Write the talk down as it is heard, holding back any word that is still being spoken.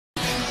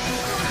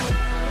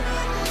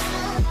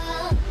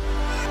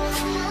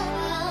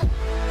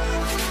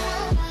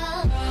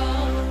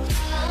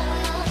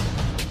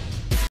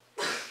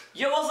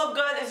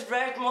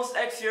Most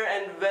X here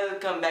and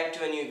welcome back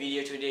to a new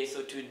video today.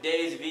 So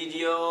today's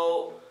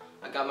video,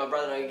 I got my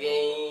brother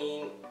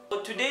again.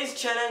 So today's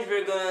challenge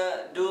we're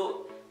gonna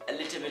do a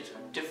little bit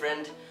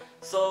different.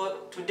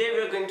 So today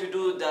we're going to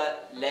do the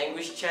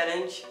language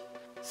challenge.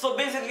 So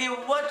basically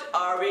what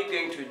are we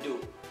going to do?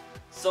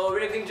 So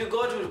we're going to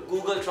go to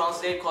Google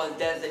Translate because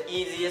that's the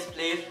easiest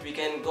place we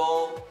can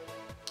go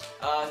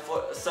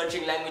for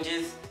searching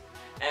languages,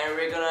 and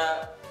we're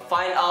gonna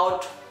find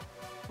out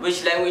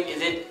which language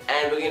is it,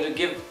 and we're going to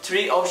give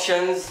 3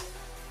 options.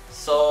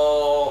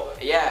 So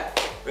yeah,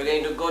 we're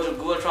going to go to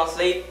Google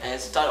Translate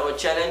and start our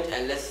challenge,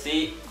 and let's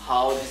see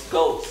how this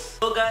goes.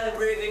 So guys,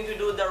 we're going to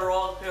do the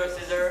rock, paper,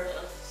 scissors.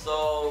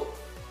 So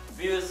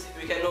we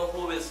can know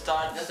who will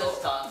start. Let's so,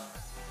 start.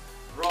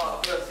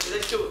 Rock, paper,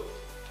 scissors, shoot.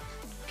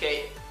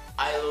 Okay,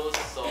 I lose,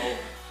 so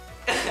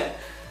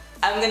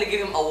I'm gonna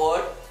give him a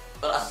word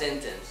or a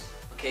sentence,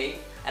 okay?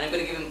 And I'm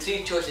gonna give him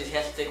 3 choices. He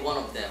has to take one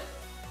of them.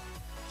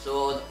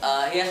 So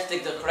he has to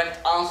take the correct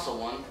answer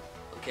one.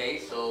 Okay,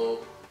 so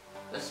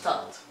let's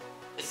start.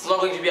 it's not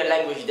going to be a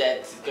language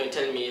that's going to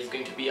tell me. It's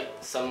going to be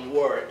some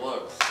words.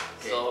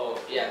 Okay. So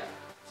yeah.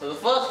 So the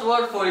first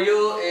word for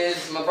you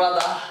is, my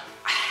brother,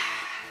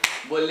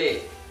 bole.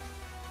 You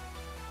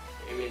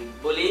mean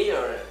bully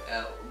or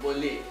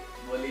Bole.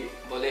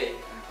 bole?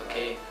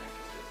 Okay.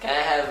 Can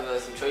I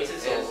have some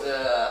choices? Yes,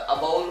 a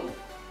bowl,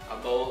 A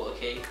bowl,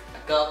 okay. a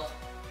cup,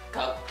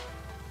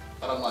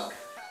 or a mug.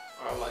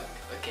 Or a mug,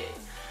 okay.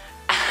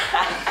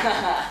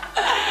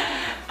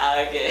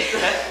 Okay.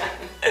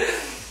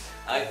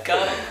 A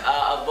cup,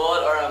 a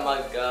bowl, or a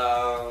mug.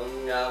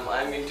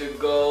 I'm going to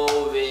go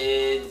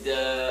with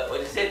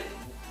what is it?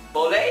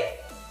 Bole?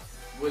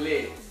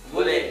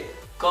 Bole.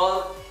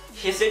 Cause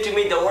he said to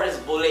me the word is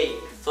bole.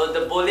 So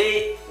the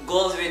bole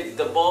goes with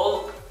the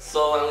bowl.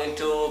 So I'm going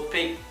to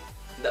pick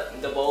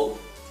the bowl.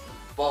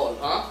 Bowl,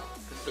 huh?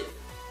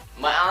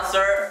 My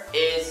answer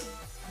is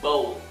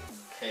bowl.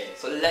 Okay.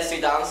 So let's see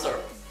the answer.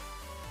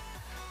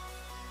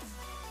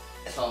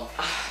 So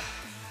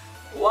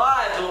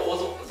Why?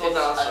 What's the it's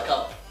answer? a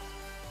cup.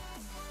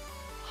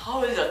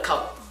 How is it a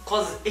cup?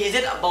 Cause is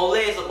it a bowl?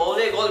 So bowl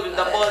goes with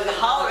the bowl.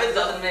 How is it?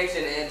 that? Doesn't make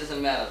sense. It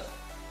doesn't matter.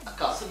 A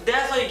cup. So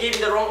that's why you gave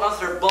me the wrong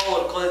answer,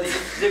 bowl. Cause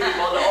it's different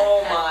bowl.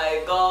 Oh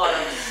my god,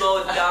 I'm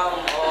so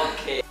dumb.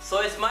 Okay.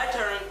 So it's my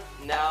turn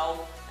now,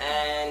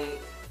 and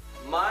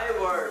my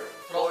word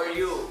for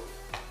you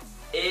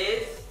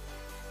is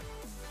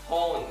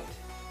honed.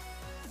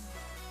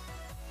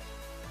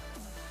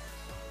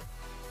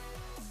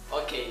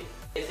 Okay,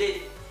 is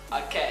it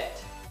a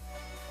cat?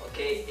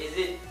 Okay, is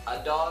it a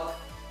dog?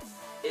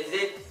 Is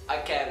it a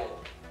camel?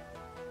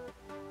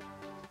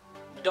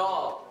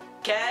 Dog,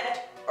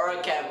 cat, or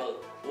a camel?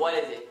 What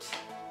is it?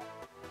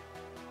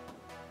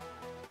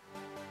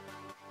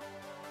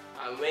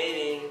 I'm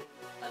waiting.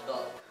 A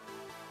dog.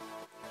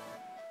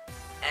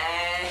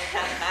 And,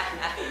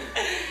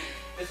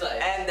 It's like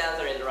and the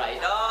answer is right.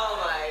 Oh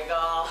my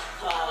god.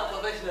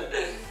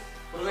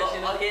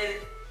 professional. Okay,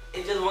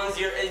 it's just 1-0.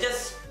 It's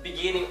just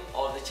beginning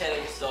of the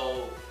challenge,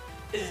 so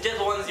it's just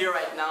 1-0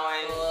 right now,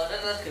 and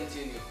Let's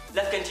continue.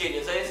 let's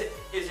continue. So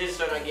it's his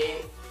turn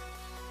again,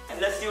 and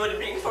let's see what it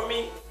brings for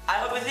me. I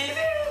hope it's easy.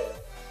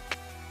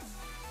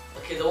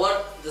 Okay,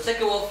 the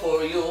second word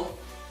for you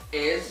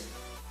is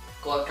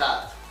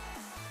korkat.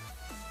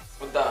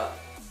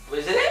 What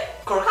is it?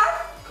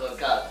 Korkat?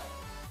 Korkat.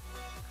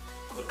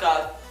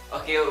 Korkat.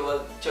 Okay,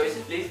 well,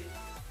 choices please.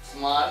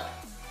 Smart,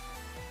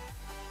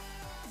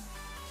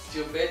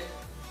 stupid,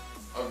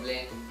 or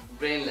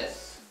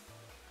brainless.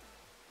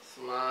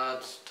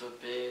 Smart,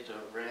 stupid,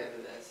 or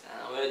brainless.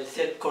 What did you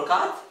say?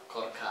 Korkat?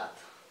 Korkat.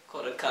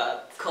 Korkat.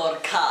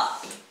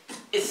 Korkat.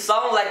 It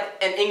sounds like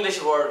an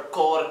English word,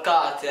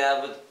 korkat,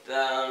 yeah, but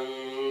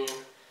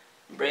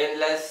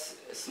brainless,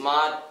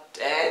 smart,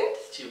 and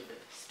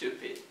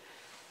stupid.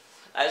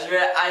 I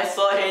swear I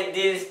saw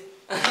these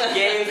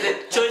games, the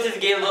choices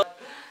games.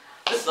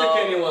 Just So,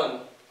 pick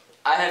anyone.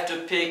 I have to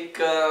pick.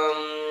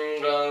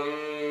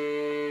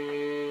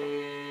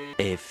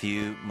 A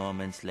few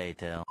moments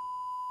later.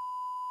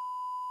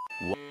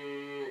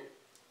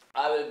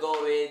 I will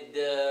go with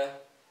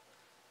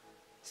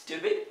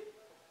stupid.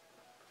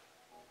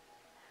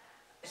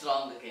 It's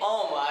wrong again.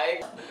 Oh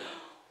my!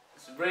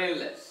 It's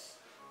brainless.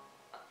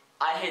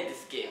 I hate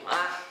this game.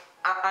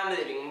 I'm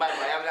leaving. Bye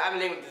bye. I'm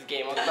leaving this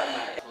game. Bye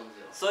bye.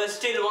 So it's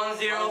still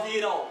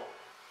 1-0.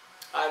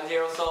 I'm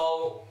 0.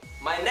 So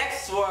my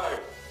next word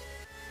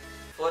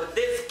for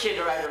this kid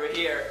right over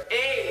here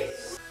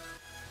is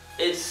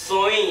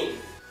sewing.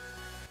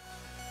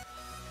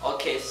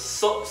 Okay,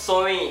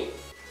 sewing.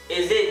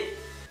 Is it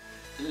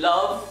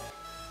love?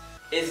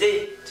 Is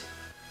it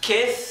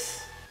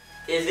kiss?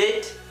 Is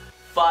it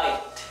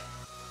fight?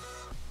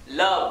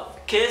 Love,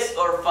 kiss,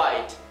 or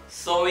fight?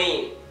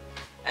 Sewing.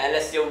 And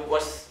let's see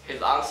what's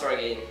his answer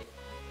again.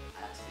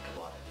 I have to think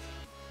about it.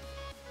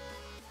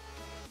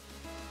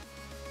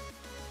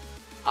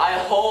 I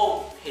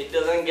hope he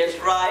doesn't get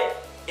it right.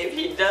 If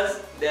he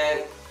does,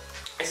 then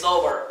it's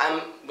over.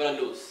 I'm gonna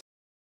lose.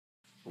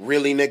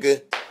 Really,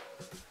 nigga?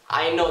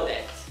 I know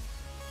that.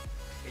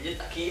 Is it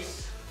a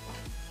kiss?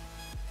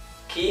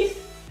 Keith?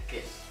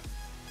 Kiss.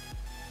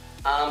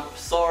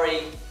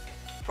 Sorry.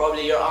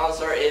 Probably your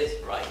answer is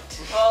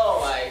right.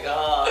 Oh my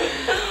god.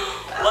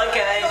 What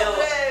can I do?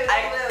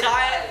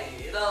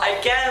 I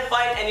can't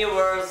find any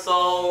word,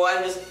 so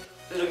I'm just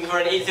looking for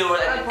an easy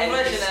word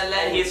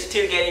and he's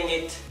still getting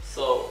it.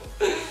 So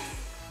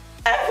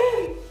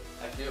Evan.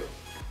 Thank you.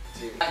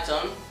 My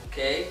turn,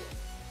 okay.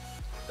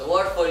 The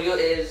word for you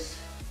is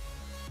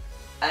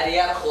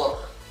Ariar Khor.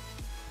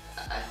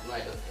 I have no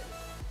idea.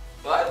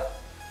 What?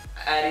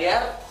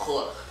 Ariar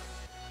Khor.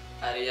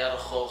 Ariar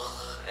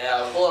Khokh.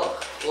 Khor.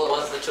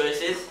 What's the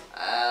choices?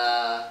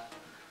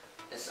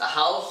 It's a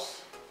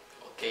house,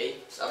 Okay.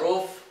 it's a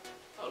roof,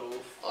 A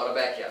roof. or a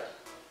backyard.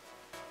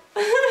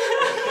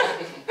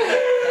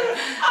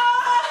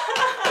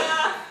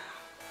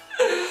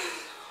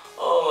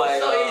 Oh my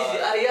So god. easy.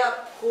 Ariar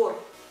Khor.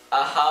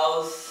 A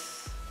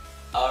house,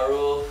 a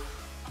roof,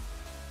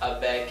 a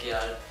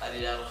backyard.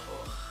 Ariar Khokh.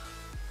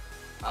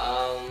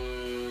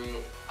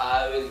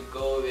 I will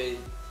go with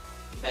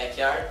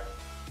backyard.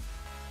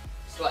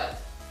 Slide.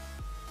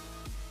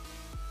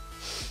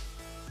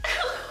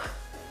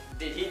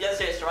 Did he just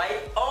say it's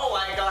right? Oh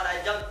my god,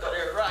 I just got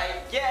it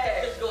right.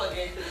 Yeah. Let's go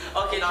again.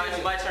 Okay, now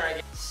it's my turn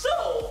again.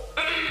 So,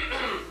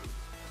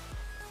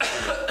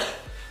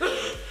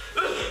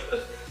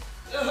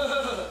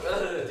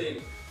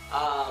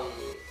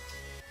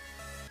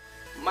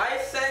 my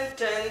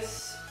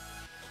sentence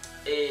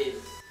is,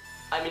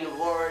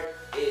 word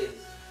is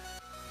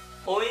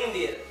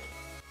Hoindir.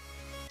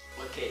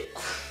 Okay,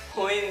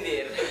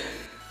 Hoindir.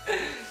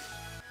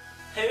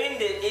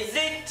 Hoindir, is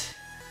it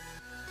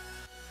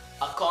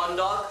a corn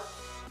dog?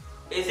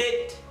 Is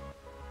it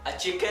a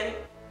chicken?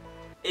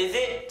 Is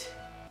it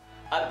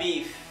a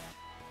beef?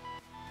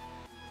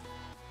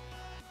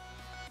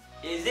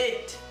 Is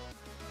it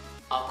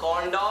a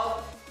corn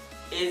dog?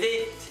 Is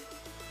it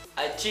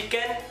a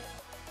chicken?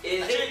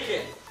 Is it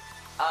chicken.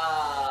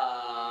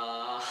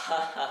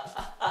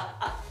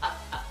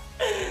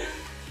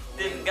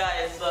 This guy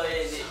is so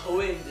easy.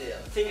 Hoindir.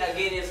 Think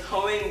again is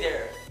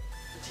Hoindir.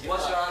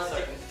 What's your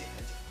answer?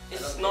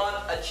 It's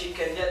not a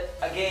chicken. Just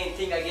again,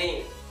 think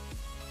again.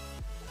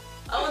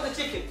 I want the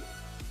chicken.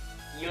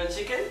 You want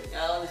chicken?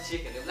 I want the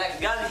chicken. The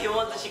black God, he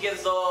wants the chicken,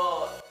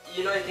 so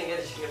you know you can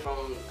get the chicken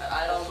from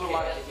I don't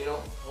supermarket, care. you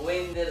know.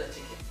 Hoindir the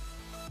chicken.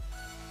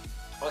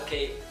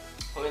 Okay,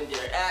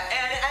 Hoindir.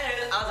 I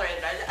didn't answer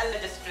it, right?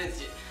 I'll just print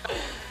it.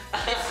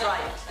 It's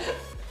right.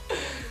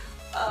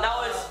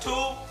 Now it's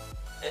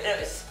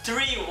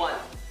 3-1.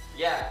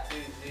 Yeah,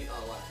 3,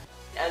 1.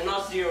 and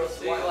not 0.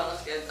 3, 1.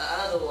 Let's get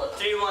another word.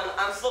 3-1.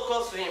 I'm so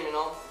close to him, you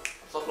know.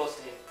 So close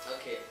to him.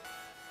 Okay.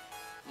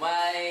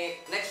 My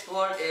next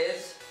word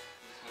is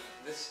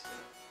this.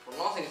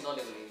 Pronouncing is not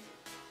even easy.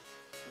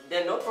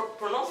 Then don't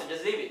pronounce it.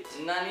 Just leave it.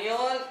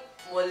 Nanyon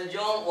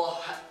waljom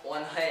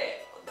wanhe.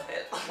 What the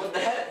hell? What the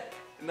hell?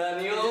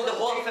 Nanyon. Is it the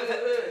whole family?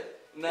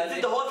 Is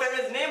it the whole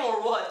family's name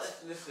or what?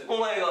 Listen. Oh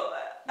my god.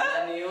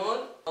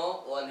 Nanyon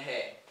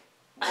wanhe.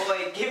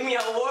 Boy, give me a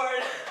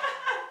word.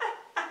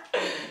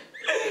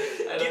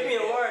 Give me a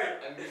word.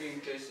 I'm giving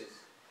you choices.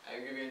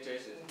 I'm giving you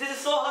choices. This is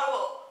so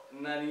hard.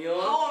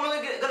 Nanyon. How am I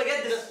gonna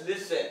get this? Just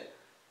listen.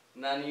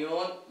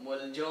 Nanyon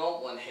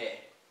waljom wanhe.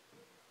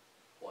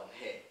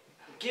 Wanhe.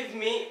 Give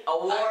me a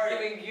I'm word.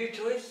 giving you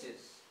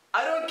choices.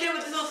 I don't care,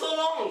 but this is so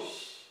long.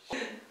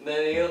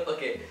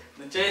 Okay.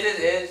 The choices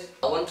is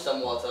I want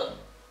some water.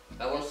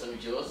 I want some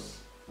juice.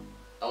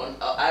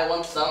 I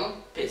want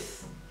some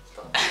Piss.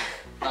 Stop.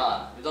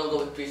 Nah, we don't go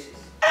with pieces.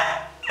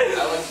 I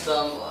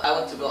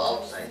want to go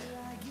outside.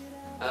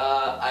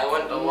 I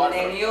want a water.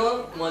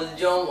 Nanyon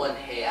waljom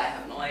wanhe. I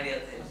have no idea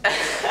this.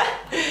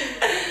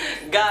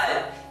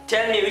 God,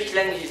 tell me which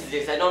language is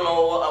this. I don't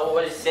know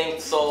what it's saying.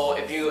 So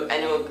if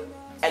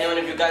anyone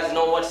of you guys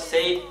know what to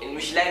say in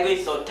which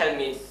language, so tell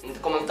me in the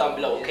comments down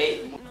below,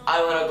 okay?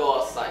 I wanna go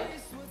outside.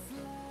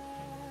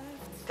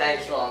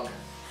 Thanks, Wrong.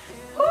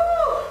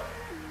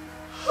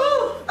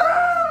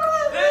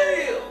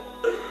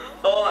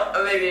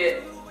 Oh, maybe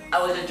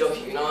I was just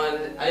joking, you know.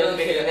 I don't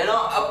care. You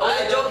know, I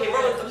was joking, bro.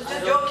 I was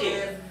just joking.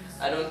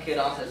 I don't care.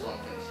 Answers one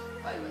thing.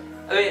 By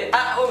the way.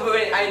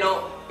 Wait, I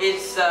know.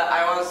 It's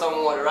I want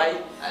some water,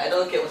 right? I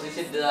don't care. Was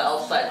it the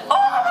outside? Oh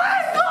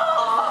my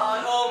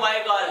god! Oh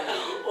my god!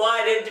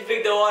 Why did you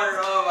pick the water?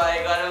 Oh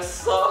my god, I'm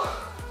so...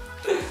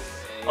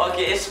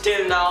 Okay, it's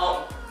still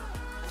now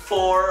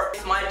 4.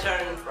 It's my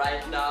turn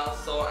right now,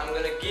 so I'm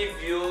gonna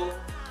give you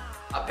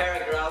a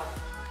paragraph.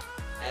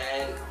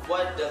 And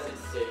what does it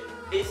say?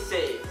 It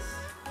says,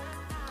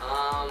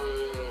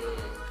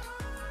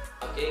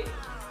 okay,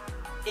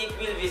 it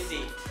will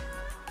visit.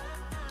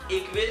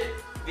 It will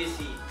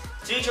visit.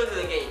 3 choices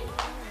again.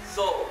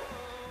 So,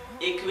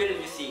 it will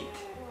visit.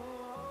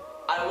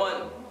 I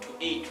want to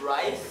eat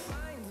rice.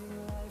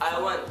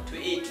 I want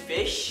to eat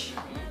fish.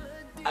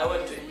 I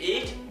want to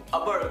eat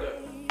a burger.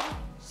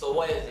 So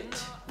what is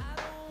it?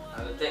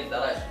 I will take the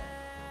rice.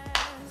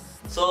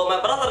 So my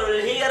brother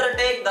will here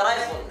take the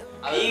rice one.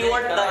 I will He take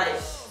wants the the rice.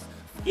 rice.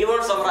 He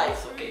wants some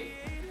rice, okay.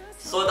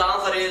 So the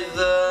answer is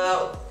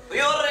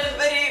Your is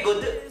very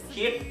good.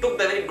 He took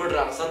the very good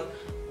answer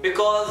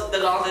because the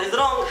answer is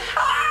wrong.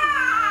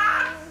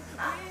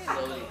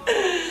 Slowly.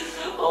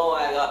 Oh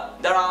my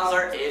god, the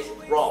answer is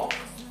wrong.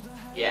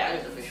 Yeah,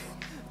 Where's the fish one?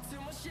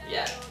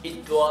 yeah,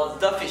 it was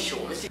the fish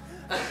one.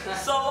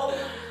 So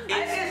I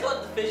guess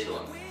what the fish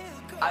one.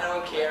 I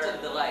don't I care.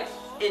 took the right.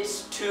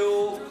 It's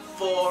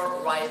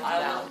 2-4 right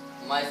now.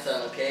 My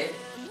turn, okay?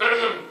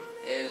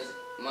 Is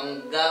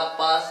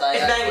mangapa saya.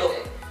 It's mango.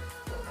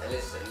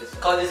 Listen.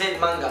 Cause you said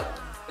manga.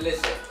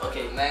 Listen.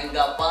 Okay.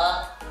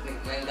 Mangapa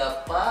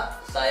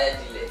saya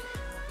jelek.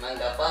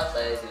 Mangapa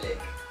saya jelek.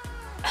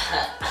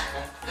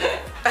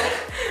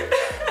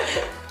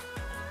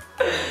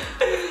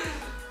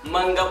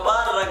 Mangapa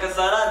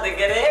rakasara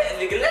degere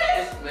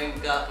digles.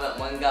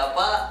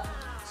 Mangapa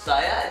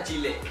saya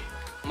jelek.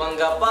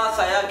 Mangapa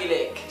saya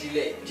gilek.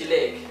 Jelek.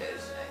 Gilek.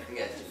 Yes, I think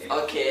that's jelek.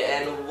 Okay,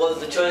 and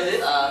what's the choices?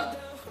 I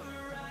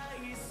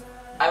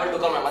will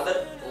become my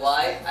mother.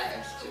 Why I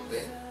am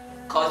stupid.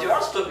 Cause you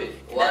are stupid.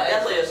 Why,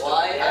 That's why you're stupid.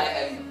 why yeah? I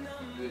am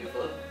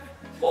beautiful.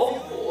 Oh.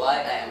 Why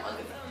I am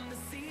ugly.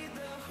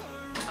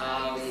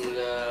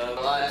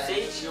 Why I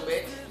Say am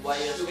stupid. why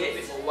you're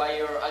stupid, why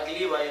you're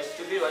ugly, why you're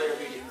stupid, why you're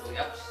beautiful.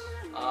 Yep.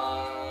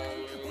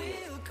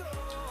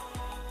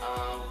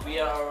 We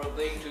are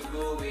going to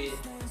go with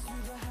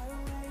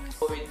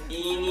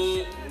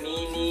eeny,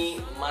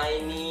 meeny,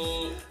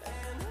 miny,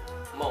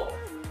 mo.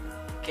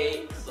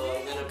 Okay, so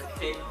I'm gonna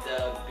pick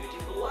the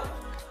beautiful one.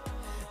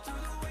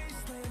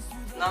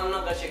 No, I'm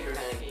not gonna shake your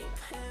hand again.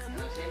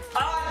 Okay.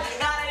 Ah,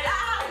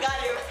 got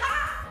you.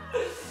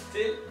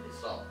 Still,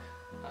 it's wrong.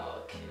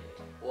 Okay.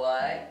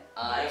 Why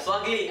I I'm so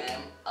ugly.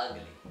 am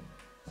ugly.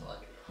 So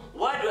ugly.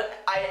 Why do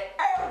I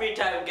every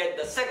time get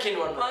the second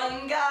one right?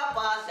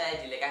 Mangapa saya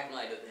jelek. I have no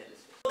idea what the hell is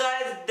this. So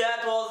guys,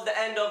 that was the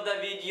end of the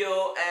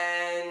video,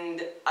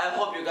 and I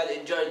hope you guys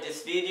enjoyed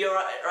this video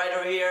right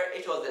over here.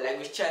 It was the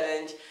language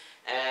challenge,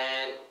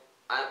 and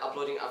I'm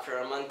uploading after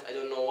a month. I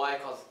don't know why,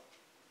 cause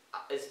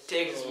it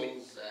takes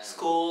me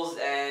schools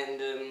and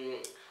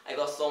I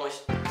got so much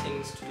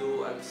things to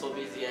do. I'm so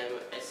busy and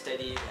I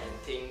study and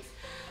things.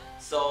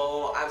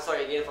 So I'm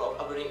sorry again for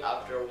uploading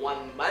after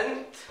 1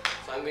 month.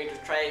 So I'm going to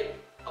try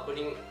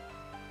uploading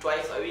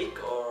twice a week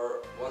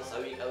or once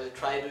a week. I will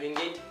try doing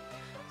it.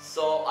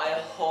 So I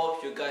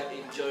hope you guys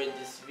enjoyed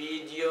this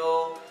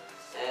video,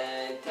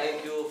 and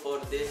thank you for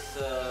this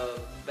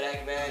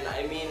black man.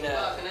 I mean,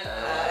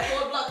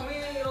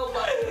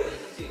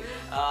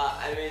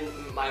 I mean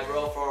my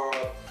bro for.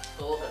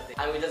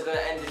 And we're just gonna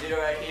end the video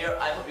right here.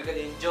 I hope you guys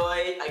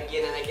enjoy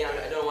again and again.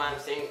 I don't know why I'm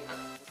saying.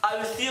 I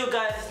will see you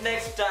guys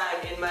next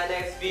time in my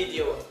next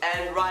video,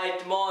 and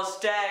write more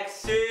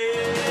stacks.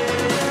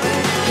 See.